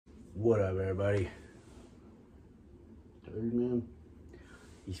What up, everybody? Tired, man?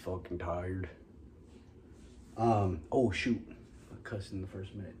 He's fucking tired. Oh shoot. I cussed in the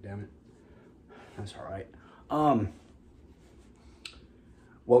first minute, damn it. That's alright.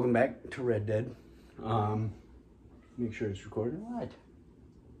 Welcome back to Red Dead. Make sure it's recording. What?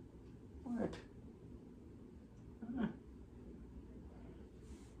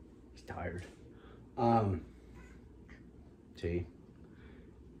 He's tired. See.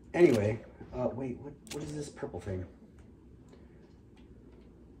 Anyway, wait, what is this purple thing?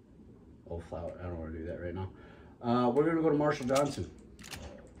 Oh, flower. I don't want to do that right now. We're going to go to Marshall Johnson.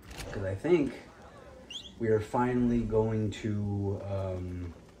 Because I think we are finally going to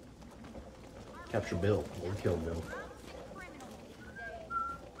capture Bill, or kill Bill.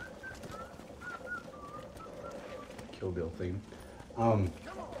 Kill Bill thing. Oh no!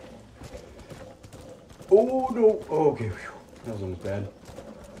 Oh, okay, whew. That was almost bad.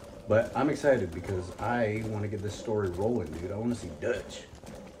 But I'm excited because I want to get this story rolling, dude. I want to see Dutch.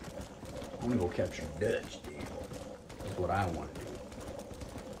 I want to go capture Dutch, dude. That's what I want to do.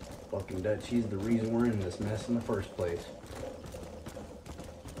 Fucking Dutch, he's the reason we're in this mess in the first place.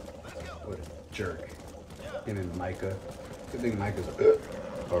 What a jerk. Him and Micah. Good thing Micah's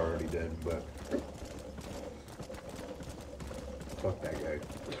already dead, but fuck that guy.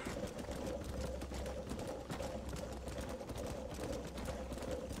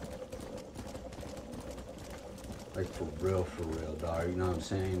 Like for real, dog. You know what I'm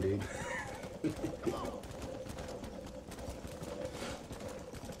saying, dude?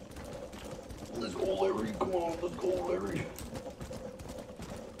 Let's go, Larry. Come on, let's go, Larry.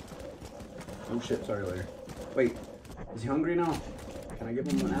 Oh shit, sorry, Larry. Wait, is he hungry now? Can I give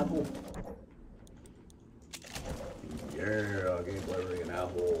him an apple? Yeah, I gave Larry an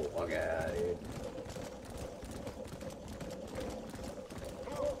apple. Fuck yeah, dude.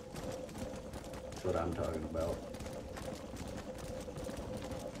 That's what I'm talking about.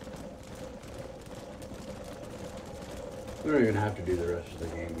 We don't even have to do the rest of the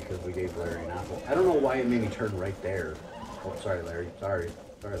game because we gave Larry an apple. I don't know why it made me turn right there. Oh, sorry, Larry. Sorry,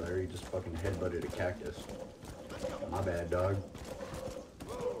 Larry. You just fucking headbutted a cactus. My bad, dog.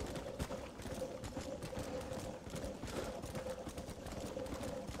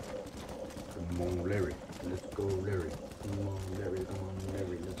 Come on, Larry. Let's go, Larry. Come on, Larry. Come on,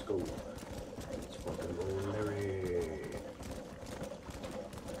 Larry. Let's go. Let's fucking go, Larry.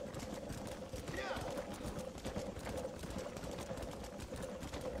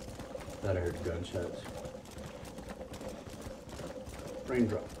 Thought I heard gunshots.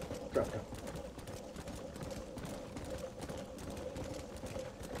 Raindrop. Drop.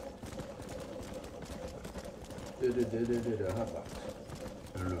 Hotbox.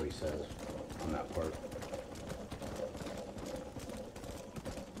 I don't know what he says on that part.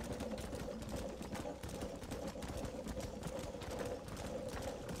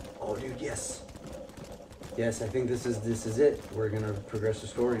 Oh, dude, yes. Yes, I think this is it. We're gonna progress the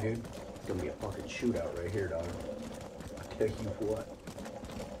story, dude. It's gonna be a fucking shootout right here, dog. I tell you what.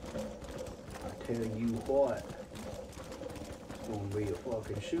 It's gonna be a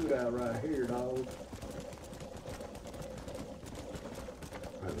fucking shootout right here, dog.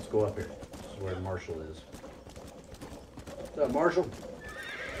 Alright, let's go up here. This is where Marshall is. What's up, Marshall?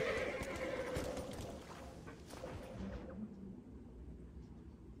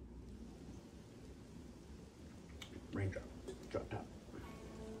 Raindrop. Drop top.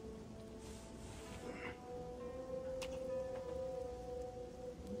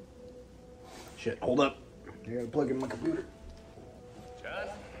 Shit, hold up. I gotta plug in my computer. John?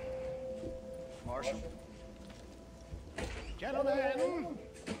 Marshall? Gentlemen!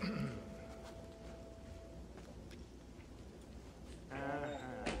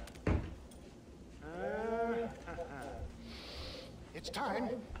 It's time.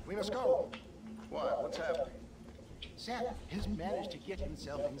 We must go. Why? What's happening? Seth has managed to get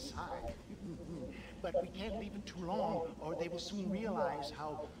himself inside. But we can't leave him too long, or they will soon realize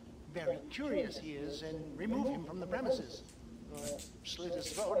how very curious he is and remove him from the premises. Slit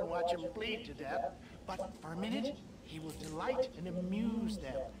his throat and watch him bleed to death. But for a minute, he will delight and amuse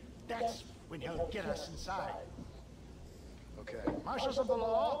them. That's when he'll get us inside. Okay. Marshals of the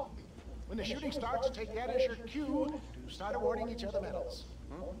law, when the shooting starts, take that as your cue to start awarding each other medals.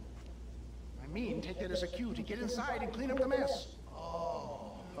 I mean, take that as a cue to get inside and clean up the mess.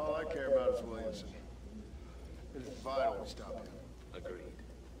 All I care about is Williamson. It is vital we stop him. Agreed.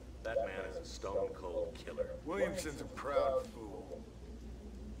 That man is a stone-cold killer. Williamson's a proud fool.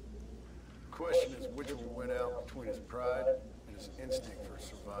 The question is which will win out between his pride and his instinct for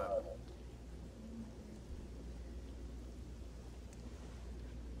survival.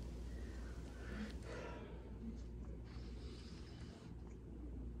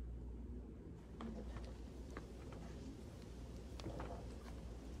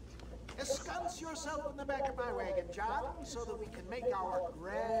 Balance yourself in the back of my wagon, John, so that we can make our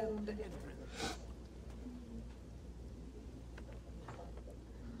grand entrance.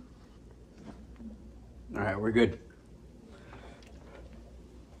 All right, we're good.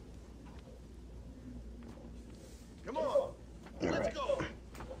 Come on, let's go.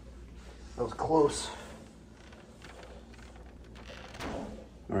 That was close.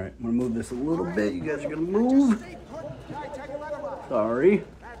 All right, I'm gonna move this a little bit. You guys are gonna move. Stay put. I tell you otherwise. Sorry.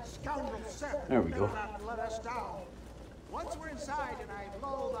 That scoundrel Seth There we go. better not let us down. Once we're inside and I've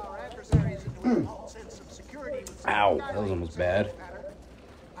lulled our adversaries into a false sense of security with some Ow, guidance that was almost bad. matter,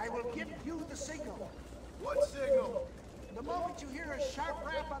 I will give you the signal. What signal? The moment you hear a sharp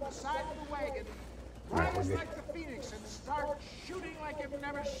rap on the side of the wagon, Alright, we're rise good. like the phoenix and start shooting like you've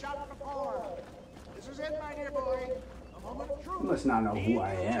never shot before. This is it, my dear boy. A moment of truth. You must not know who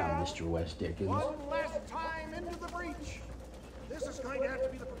I Into am, town. Mr. West Dickens. One last time into the breach. This is going to have to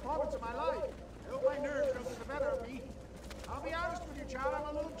be the performance of my life. I hope my nerves don't get the better of me. I'll be honest with you, John.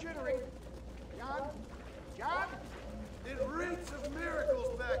 I'm a little jittery. John? John? It reeks of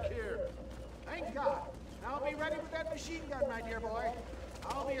miracles back here. Thank God. Now be ready with that machine gun, my dear boy.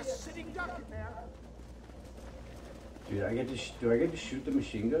 I'll be a sitting duck in there. Dude, do I get to shoot the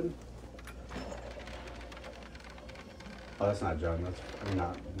machine gun? Oh, that's not John. That's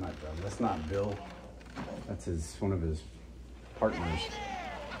not John. That's not Bill. That's one of his partners. Hey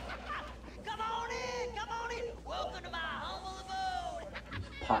there! Come on in! Welcome to my humble abode! His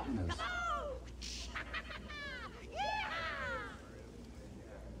partners. Oh! Yeah!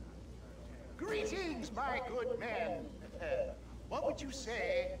 Greetings, my good men. What would you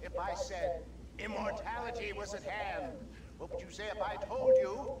say if I said immortality was at hand? What would you say if I told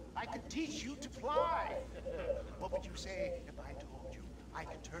you I could teach you to fly? What would you say if I told you I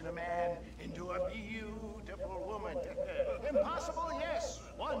could turn a man into a beautiful woman? Impossible, yes,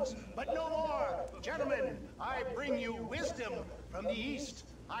 once, but no more. Gentlemen, I bring you wisdom from the East.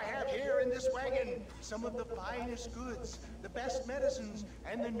 I have here in this wagon some of the finest goods, the best medicines,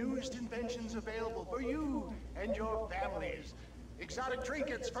 and the newest inventions available for you and your families. Exotic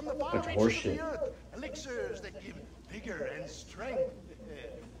trinkets from the far That's reaches of horseshit. the earth, elixirs that give vigor and strength.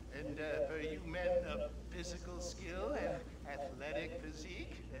 And for you men of physical skill and athletic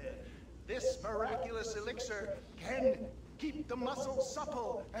physique, this miraculous elixir can keep the muscles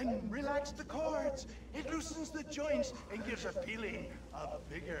supple and relax the cords. It loosens the joints and gives a feeling of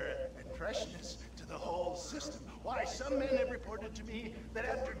vigor and freshness to the whole system. Why, some men have reported to me that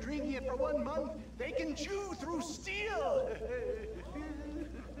after drinking it for 1 month, they can chew through steel.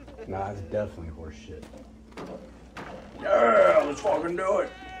 Nah, it's definitely horse shit. Yeah, let's fucking do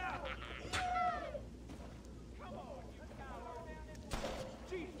it.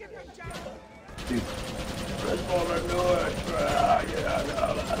 Dude, let's fucking do it. Ah, yeah, la,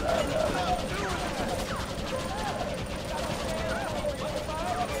 la, la, la.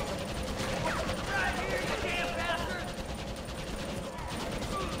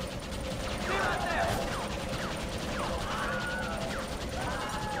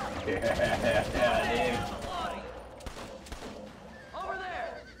 Yeah, dude. Over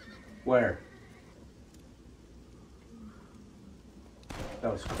there! Where?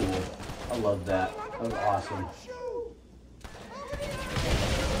 That was cool. I love that. That was awesome.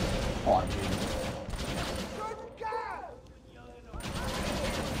 Oh, dude.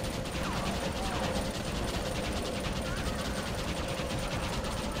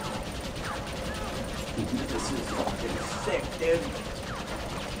 This is fucking sick, dude.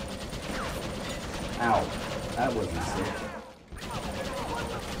 Ow. That wasn't sick.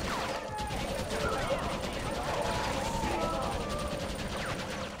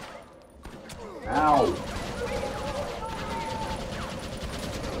 Ow.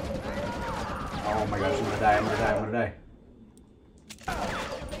 Oh my gosh, I'm gonna die, I'm gonna die. I'm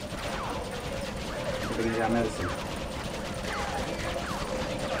gonna need that medicine.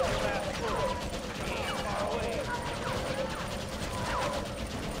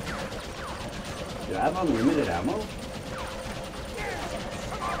 Do I have unlimited ammo?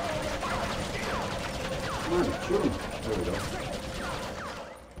 Come on, shoot him. There we go.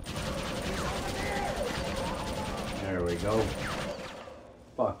 There we go.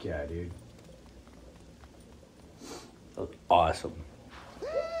 Fuck yeah, dude. That was awesome.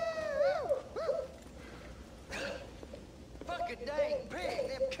 Fucking dang pig!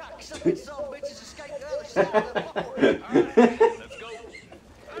 Them cocksucking son of bitches escaped the other side of the floor. Alright, let's go.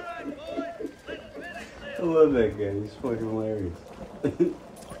 Alright, boys, let's finish this. I love that guy. He's fucking hilarious.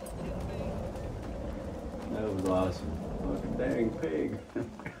 That was awesome. Fucking dang pig.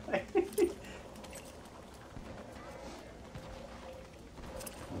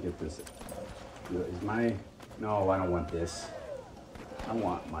 Get this. Is my... No, I don't want this. I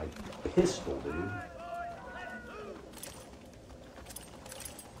want my pistol, dude.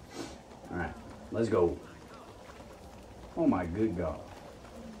 Alright, let's go. Oh my good God.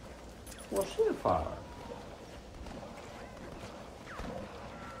 Well, shit, fire.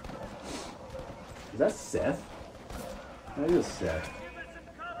 Is that Seth? That is Seth.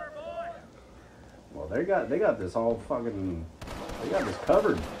 Well, they got this all fucking... They got this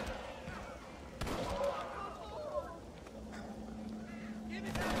covered.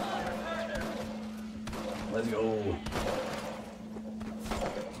 Let's go.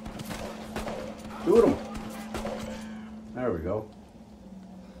 Shoot him. There we go.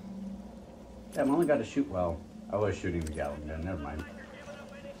 Damn, I only got to shoot. Well, I was shooting the Gatling gun. Never mind.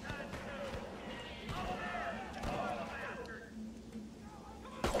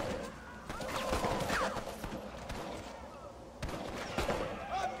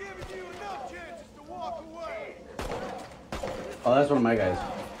 I've given you enough chances to walk away. Oh, that's one of my guys.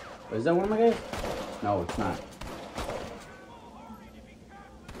 Is that one of my guys? No, it's not.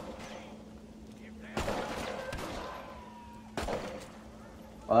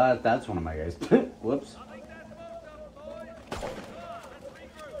 Oh, that's one of my guys. Whoops.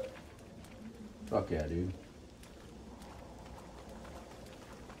 Fuck yeah, dude.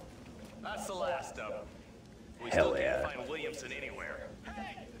 That's the last of them. We Hell still yeah. can't find Williamson anywhere.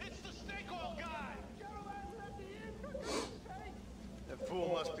 Hey, it's the snake oil guy. That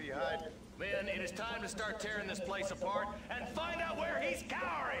fool must be hiding. Men, it is time to start tearing this place apart and find out where he's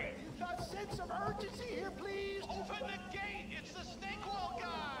cowering. A sense of urgency here, please. Open the gate. It's the snake oil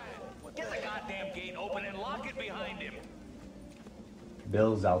guy. Get the goddamn gate open and lock it behind him.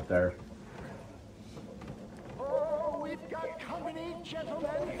 Bill's out there. Oh, we've got company,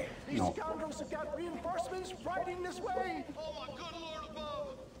 gentlemen. These No. scoundrels have got reinforcements riding this way. Oh my good Lord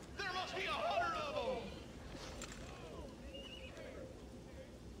above. There must be 100 of them.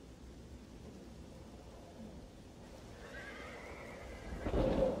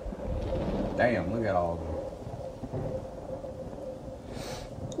 Damn, look at all of them.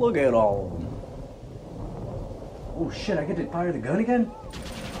 Look at all of them. Oh shit, I get to fire the gun again?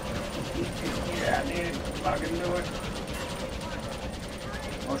 Yeah, dude, fucking do it.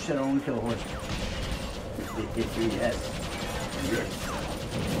 Oh shit, I only kill a horse. Yes. Yes.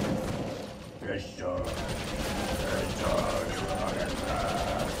 Yes, sir. Yes, sir.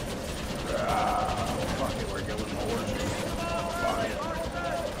 Fuck it, we're killing the horses. Fuck it.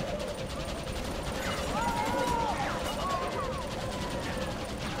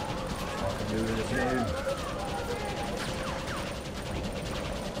 Fucking do this, dude.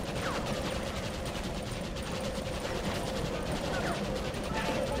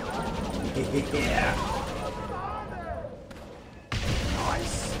 Yeah.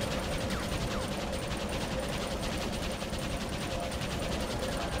 Nice.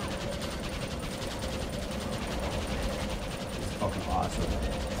 It's fucking awesome.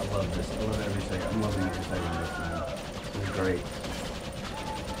 I love this. I love every second. I'm loving every second of this, man. This is great.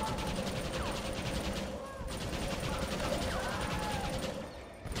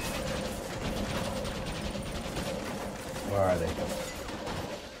 Where are they?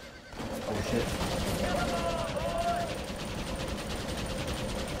 Oh shit.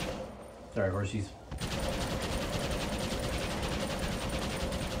 Sorry, horsies.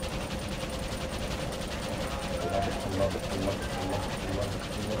 I love it, I love it, I love it, I love it, I love it,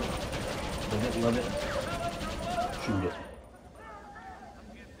 I love it. Love it, love it. Shoot it.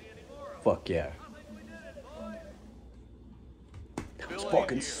 Fuck yeah. That was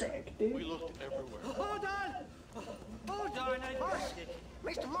fucking sick, dude. We looked everywhere. Hold on! Hold on, I Marston,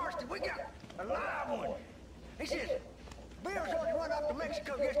 Mr. Marston, we got a live one. He says, Bill's on the run up to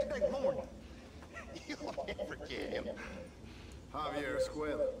Mexico yesterday morning. You'll never get him. Javier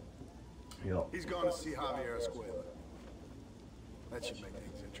Escuela. Yo. He's gone to see Javier Escuela. That should make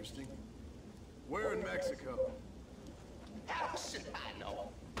things interesting. We're in Mexico. How should I know?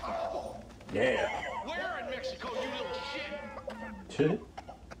 Oh, Yeah. where in Mexico, you little shit? Shit.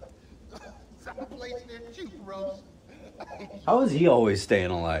 Someplace near Chuparos. How is he always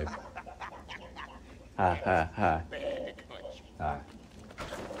staying alive? Ha ha ha. Ha.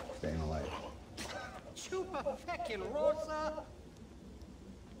 Staying alive. Chupa feckin' Rosa.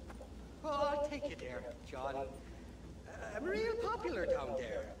 Oh, I'll take you there, John. I'm real popular down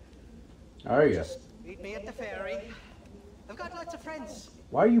there. Are you? Meet me at the ferry. I've got lots of friends.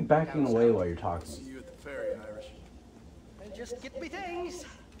 Why are you backing away while you're See talking? you at the ferry, Irish. And just get me things.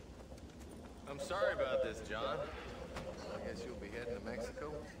 I'm sorry about this, John. I guess you'll be heading to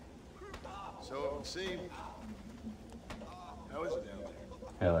Mexico. So it would seem. How is it down there?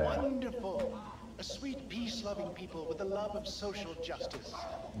 Hell yeah. Wonderful. A sweet, peace-loving people with a love of social justice.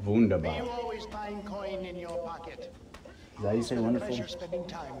 May Wunderbar. you always find coin in your pocket. Is that how you say wonderful? Pleasure spending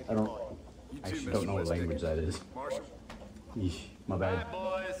time with I you, don't. boy. You I too, actually Mr. don't know what Westing. language that is. Marshal, Yeesh, my All bad. right,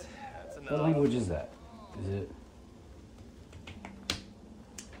 boys. That's enough. What language is that? Is it?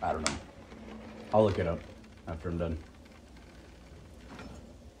 I don't know. I'll look it up after I'm done.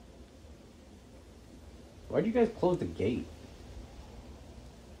 Why'd you guys close the gate?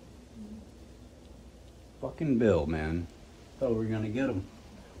 Fucking Bill, man. Thought we were gonna get him.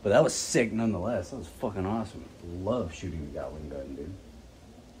 But that was sick nonetheless. That was fucking awesome. Love shooting the Gatling gun, dude.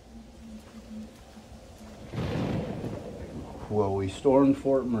 Well, we stormed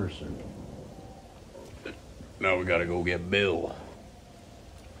Fort Mercer. Now we gotta go get Bill.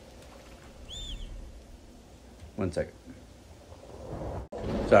 1 second.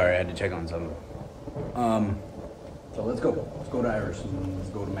 Sorry, I had to check on something. So let's go. Let's go to Irish and let's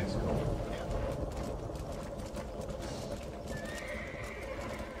go to Mexico.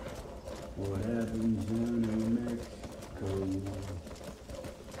 What happens down in Mexico?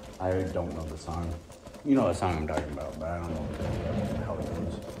 I don't know the song. You know the song I'm talking about, but I don't know how it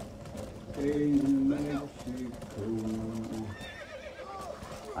goes. In Mexico.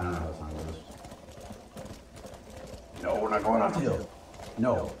 I don't know how the song goes. No, we're not going off the hill.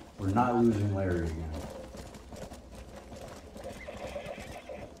 No, we're not losing Larry again.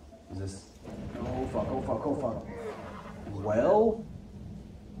 Is this? Oh fuck, oh fuck, oh fuck. Well,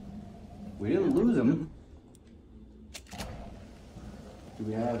 we didn't lose him. Do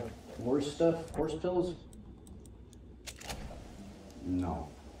we have horse stuff? Horse pills? No.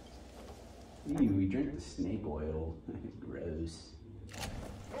 Ew, we drank the snake oil. Gross.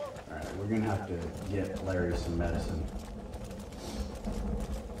 Alright, we're gonna have to get Larry some medicine.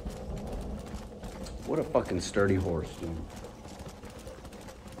 What a fucking sturdy horse, dude.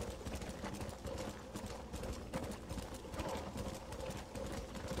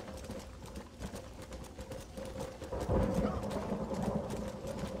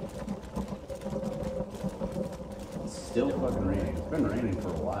 It's still fucking raining. It's been raining for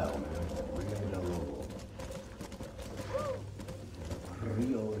a while, man.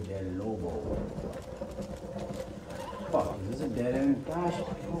 Rio del Lobo. Fuck, is this a dead end? Gosh,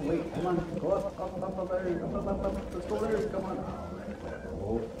 oh wait, come on, go up, Larry, up, let's go Larry, come on. Alright, whatever,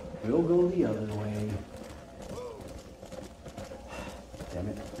 we'll go the other way. Damn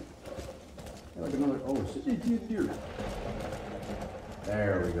it. Like another, oh, it's here.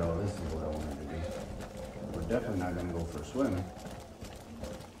 There we go, this is what I wanted to do. We're definitely not gonna go for a swim.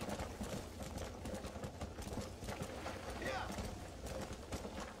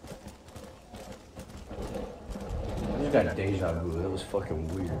 I got deja vu. That was fucking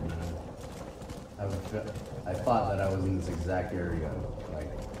weird, man. I thought that I was in this exact area, like,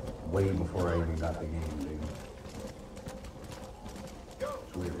 way before I even got the game, dude.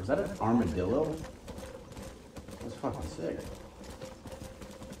 It's weird. Was that an armadillo? That was fucking sick.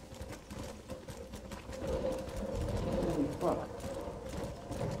 Holy fuck.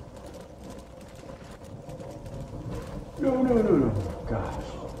 No. Gosh.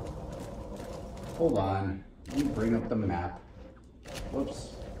 Hold on. Let me bring up the map. Whoops.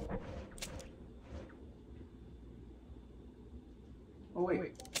 Oh, wait. Are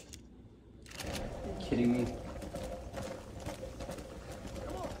you kidding me?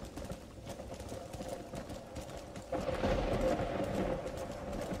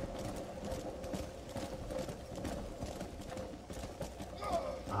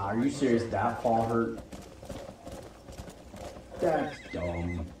 Are you serious? That fall hurt? That's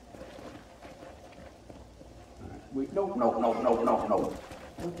dumb. Wait, no.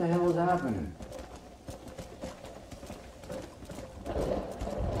 What the hell is happening?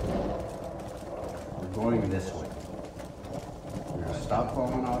 We're going this way. We're gonna stop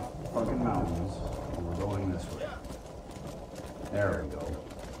falling off fucking mountains, and we're going this way. There we go.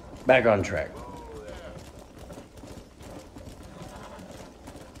 Back on track.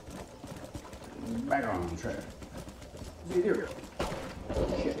 Back on track. See here.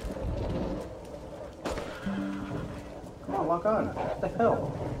 Shit. Come on, lock on. What the hell?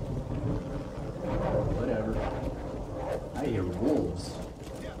 Whatever. I hear wolves.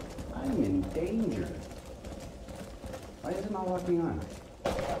 I'm in danger. Why is it not locking on?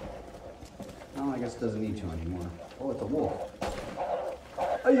 Oh, I guess it doesn't need to anymore. Oh, it's a wolf.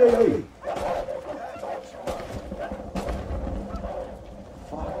 Hey!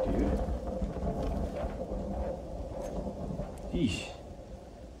 Fuck, dude. Yeesh.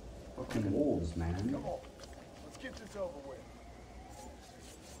 Fucking wolves, man. come on. Let's get this over with.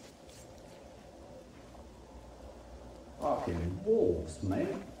 Fucking wolves,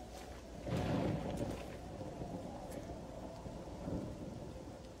 man.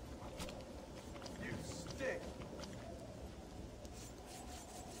 You stink.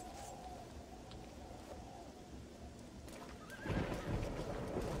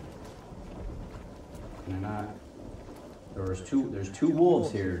 Can I not? There's two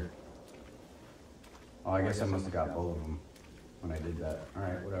wolves here. Oh, I guess I must have got both of them when I did that.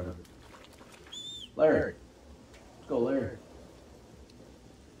 Alright, whatever. Larry. Let's go, Larry.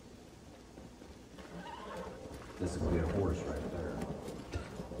 This would be a horse right there.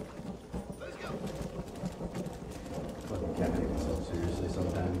 Let's go. Fucking can't take myself seriously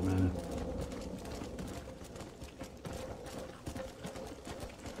sometimes, man.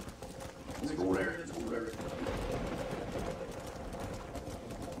 Let's go, Larry. Let's go, Larry.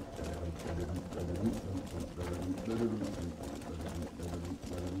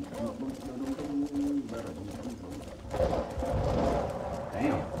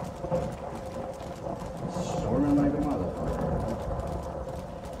 Damn. Storming like a motherfucker.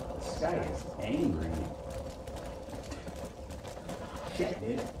 This guy is angry. Shit,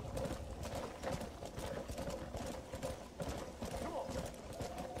 dude.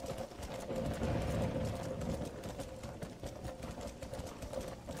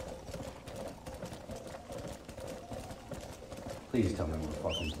 Please tell me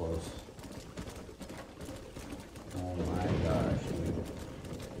we're fucking close. Oh my gosh, dude.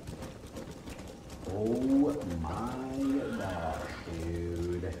 Oh my gosh,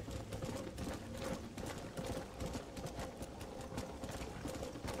 dude.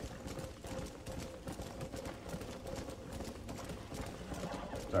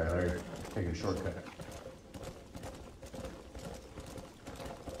 Sorry, Larry. Taking a shortcut.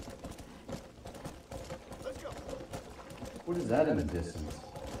 Let's go. What is that in the distance?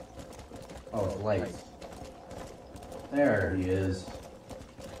 Oh, it's lights. There he is.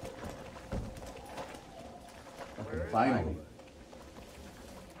 Okay, finally.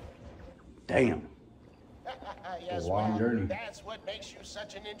 Damn. Yes, A long well, journey. that's what makes you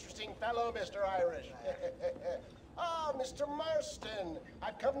such an interesting fellow, Mr. Irish. Ah, Mr. Marston,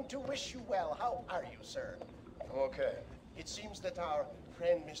 I've come to wish you well. How are you, sir? I'm okay. It seems that our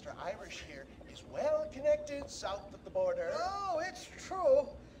friend Mr. Irish here is well connected south of the border. Oh, it's true.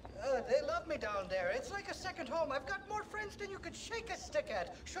 They love me down there. It's like a second home. I've got more friends than you could shake a stick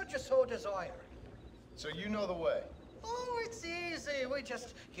at, should you so desire. So you know the way. Oh, it's easy. We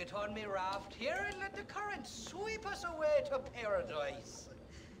just get on me raft here and let the current sweep us away to paradise.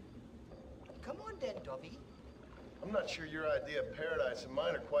 Come on then, Dovey. I'm not sure your idea of paradise and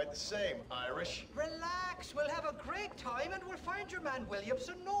mine are quite the same, Irish. Relax. We'll have a great time and we'll find your man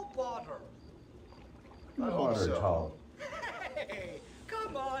Williamson. No bother. I hope Water so. tall. Hey,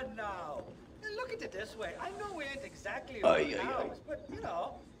 come on now. Look at it this way. I know we ain't exactly Ay, ay, pals, but you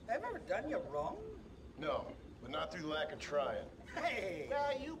know, I've ever done you wrong. No, but not through lack of trying. Hey. Now,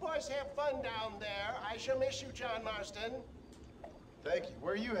 you boys have fun down there. I shall miss you, John Marston. Thank you.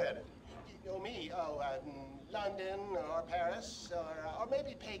 Where are you headed? Oh, me? Oh, London or Paris or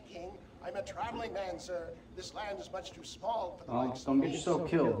maybe Peking. I'm a traveling man, sir. This land is much too small for the Oh, likes don't of get me. yourself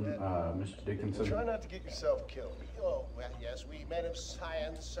killed, Mr. Dickinson. Try not to get yourself killed. Oh, well, yes, we men of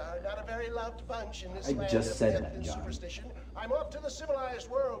science are not a very loved bunch in this I land just of said myth that, and John. superstition. I'm off to the civilized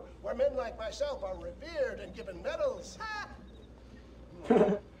world where men like myself are revered and given medals. Ha!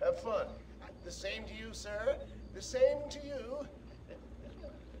 Have fun. The same to you, sir. The same to you.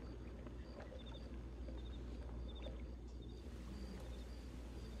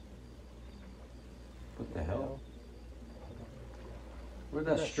 What the hell? Where'd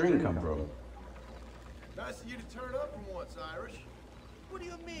that string come from? Nice of you to turn up for once, Irish. What do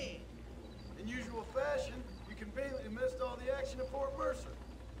you mean? In usual fashion, you conveniently missed all the action at Fort Mercer.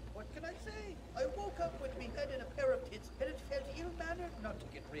 What can I say? I woke up with me head in a pair of tits, and it felt ill-mannered not to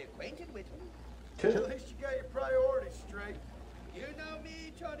get reacquainted with him. At least you got your priorities straight. You know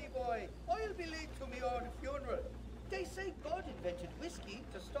me, Johnny boy. I'll be late to me own funeral. They say God invented whiskey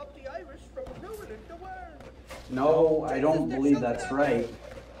to stop the Irish from ruining the world. No, I don't believe that's right.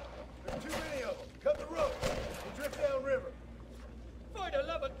 There's too many of them. Cut the rope. We'll drift downriver. For the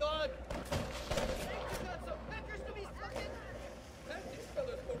love of God! Ain't you got some peckers to be sucking? And this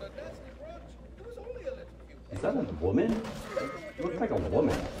fella's got a nasty grudge. It was only a little few. Is that a woman? It looks like a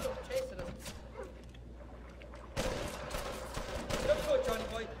woman. Chasing us. Look good, Johnny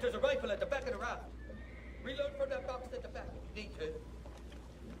boy. There's a rifle at the back of the raft. Reload from that box at the back if you need to.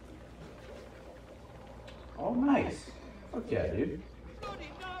 Oh, nice. Fuck yeah, dude. Bloody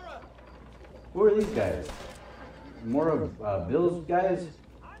Nara! Who are these guys? More of Bill's guys?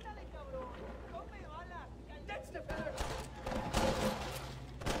 That's the fella.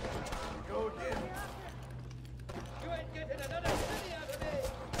 Go again,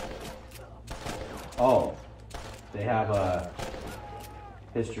 Oh, they have a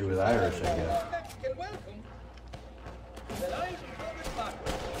history with Irish, I guess. Mexican welcome. Well, I'll be coming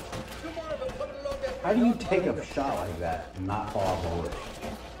backwards. Tomorrow we'll put along that. How do you take a shot like that and not fall off the horse?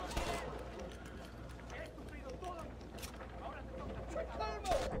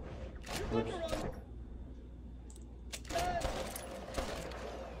 Whoops.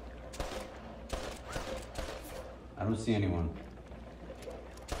 I don't see anyone.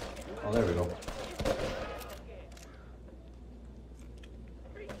 Oh, there we go.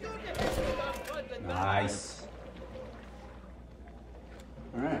 Nice.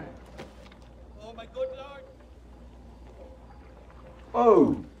 All right. Oh my good lord.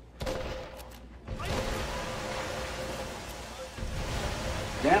 Oh.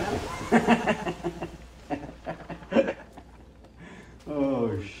 Damn.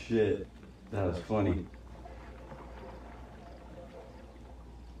 Oh shit. That was funny.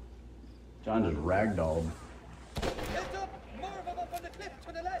 John just ragdolled. Heads up! More of them up on the cliff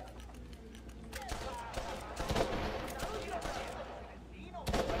to the left.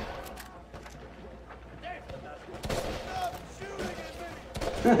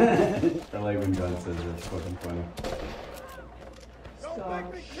 I like when John says it. It's fucking funny.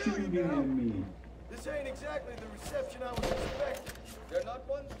 Stop shooting at me. This ain't exactly the reception I was expecting. They're not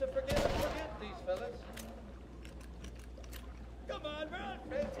ones to forget these fellas. Come on, we're all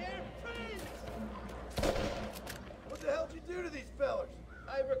friends here, friends! What the hell did you do to these fellas?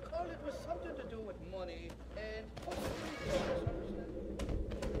 I recall it was something to do with money and possibly misunderstanding.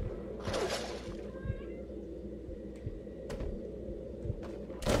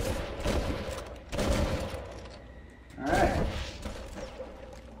 All right.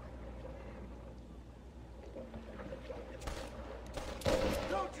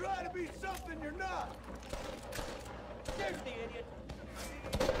 Don't try to be something you're not. There's the idiot.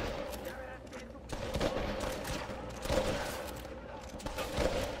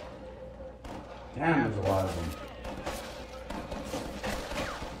 Damn, there's a lot of them.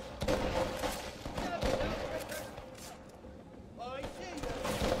 I see.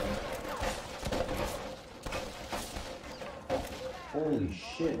 Holy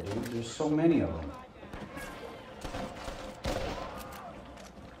shit, dude. There's so many of them.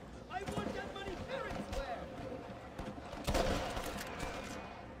 I want that money fair and square.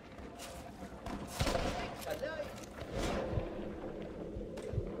 Alive.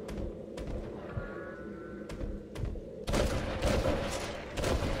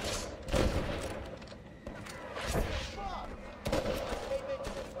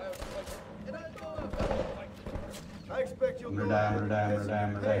 I expect you'll I'm go gonna die, out I'm gonna die, I'm with gonna die,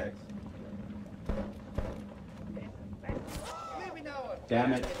 I'm gonna die. Maybe now.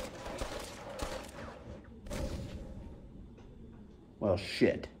 Damn it. Well,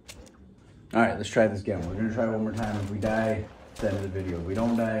 shit. All right, let's try this again. We're gonna try one more time. If we die, it's the end of the video. If we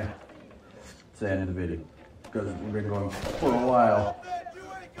don't die, it's the end of the video. Because we've been going for a while. You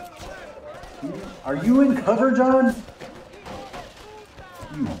ain't gonna live. Are you in cover, John?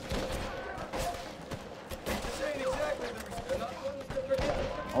 You. This ain't exactly the reception.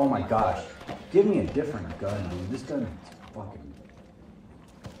 Oh my gosh. Give me a different gun, dude. This gun is fucking...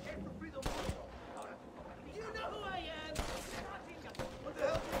 You know who I am. What the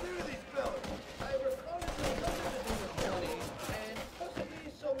hell did you do to these fellas? I recall it was something to do with money and possibly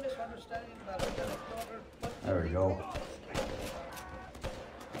some misunderstanding about a daughter. But There we go.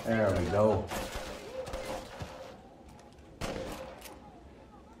 There we go.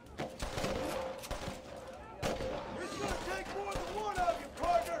 It's gonna take more than one of you,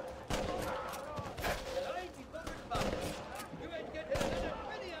 partner. I ain't be bothered about it. You ain't getting another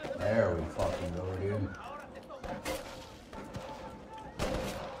penny out of me. There we fucking go, dude.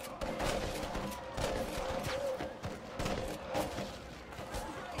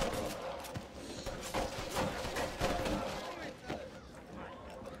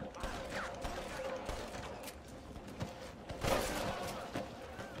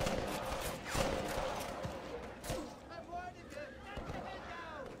 I'm warning you. Get your head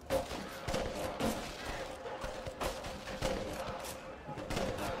down.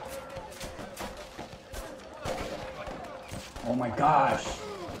 Oh my gosh.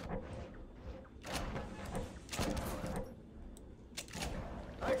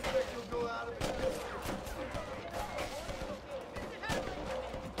 I expect you'll go out of it.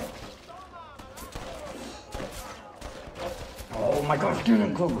 Oh my gosh, get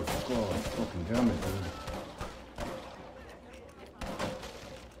in cover. God, fucking damn it, dude.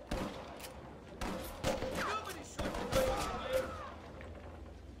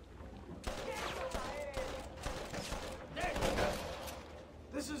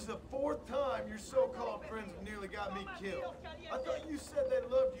 This is is the 4th time your so-called friends have nearly got me killed. I thought you said they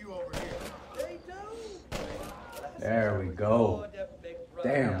loved you over here. They do. There we go.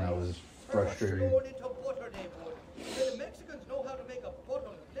 Damn, that was frustrating. Thrown into butter, they would. And the Mexicans know how to make a butter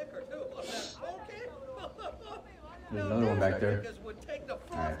of liquor, too. Okay? There's another one back there. Would take the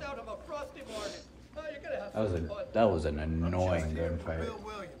frost Alright. out of a frosty morning. Oh, you're gonna have That was an I'm annoying just here for gunfight. Bill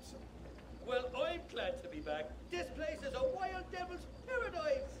Williamson. Well, I'm glad to be back. This place is a wild devil's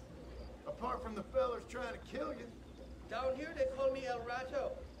paradise. Apart from the fellers trying to kill you. Down here they call me El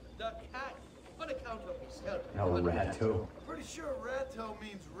Rato, the cat, on account of myself. El Rato. Pretty sure Rato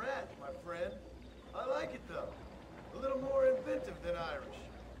means rat, my friend. I like it though. A little more inventive than Irish.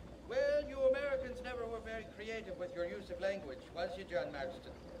 Well, you Americans never were very creative with your use of language, was you, John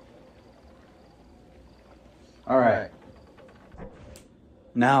Marston? All right.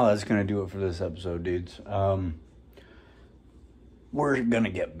 Now that's gonna do it for this episode, dudes. We're gonna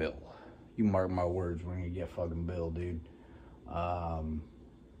get Bill. You mark my words, we're gonna get fucking Bill, dude.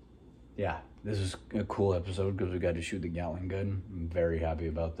 Yeah, this is a cool episode because we got to shoot the Gatling gun. I'm very happy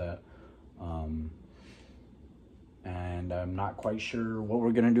about that. And I'm not quite sure what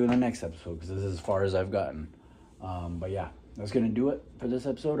we're gonna do in the next episode because this is as far as I've gotten. But yeah, that's gonna do it for this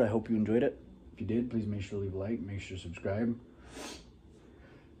episode. I hope you enjoyed it. If you did, please make sure to leave a like, make sure to subscribe.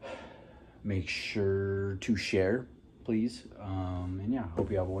 Make sure to share, please. And yeah, hope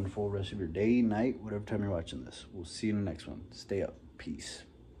you have a wonderful rest of your day, night, whatever time you're watching this. We'll see you in the next one. Stay up. Peace.